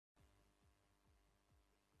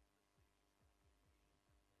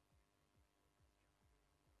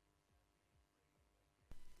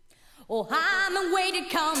Oh, I'm waiting,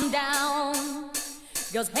 calm down,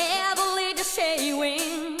 'cause heavily the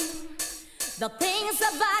shading, the things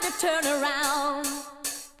about to turn around,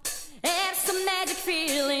 and some magic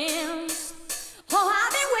feelings. Oh,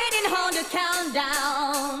 I've been waiting on the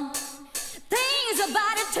countdown, things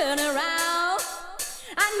about to turn around,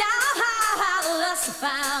 and now how lost I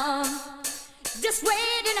found, just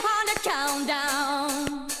waiting on the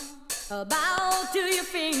countdown. About to your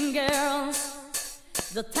fingers,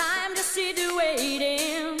 the time to sit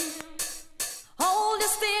waiting, hold the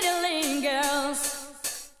steady lingers.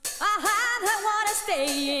 I wanna stay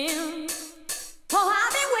in. Oh,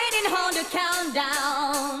 I've been waiting on the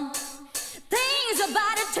countdown, things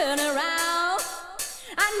about to turn around,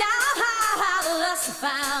 and now how lost I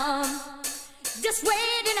found, just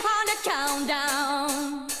waiting on the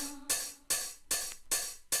countdown.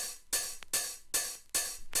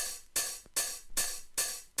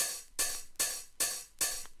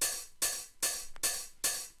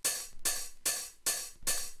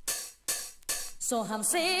 So I'm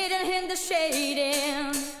sitting in the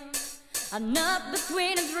shading, I'm up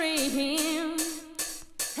between a dream,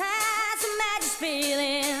 had some magic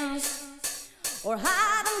feelings, or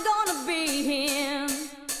how I'm gonna be in.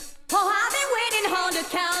 Oh, I've been waiting on the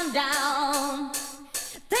countdown,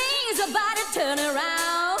 things about to turn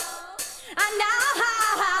around, and now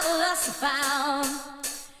how lost I found,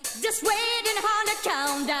 just waiting on the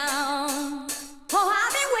countdown. Oh,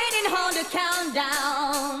 I've been waiting on the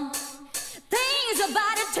countdown, things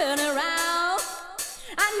about to turn around,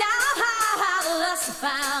 and now how lost I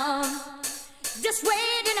found, just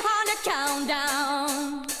waiting on the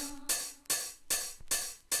countdown.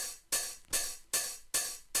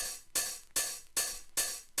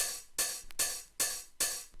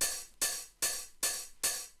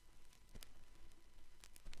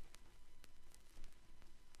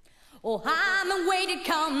 Oh, I'm waiting,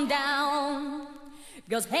 calm down,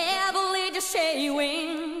 'cause heavily the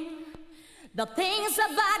shading, the things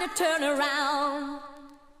about to turn around,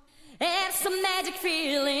 and some magic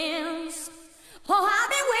feelings. Oh, I've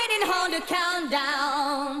been waiting on the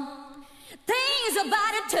countdown, things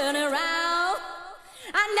about to turn around,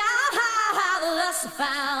 and now how lost I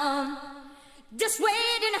found, just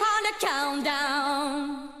waiting on the countdown.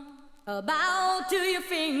 About to your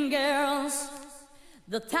fingers,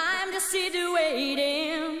 the time to sit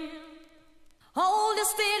waiting, hold the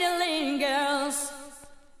steady lingers.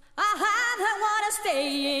 I wanna stay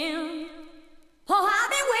in. Oh, I've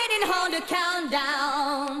been waiting on the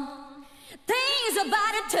countdown, things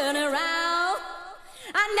about to turn around,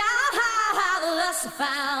 and now how lost I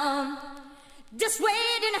found, just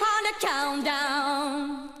waiting on the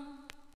countdown.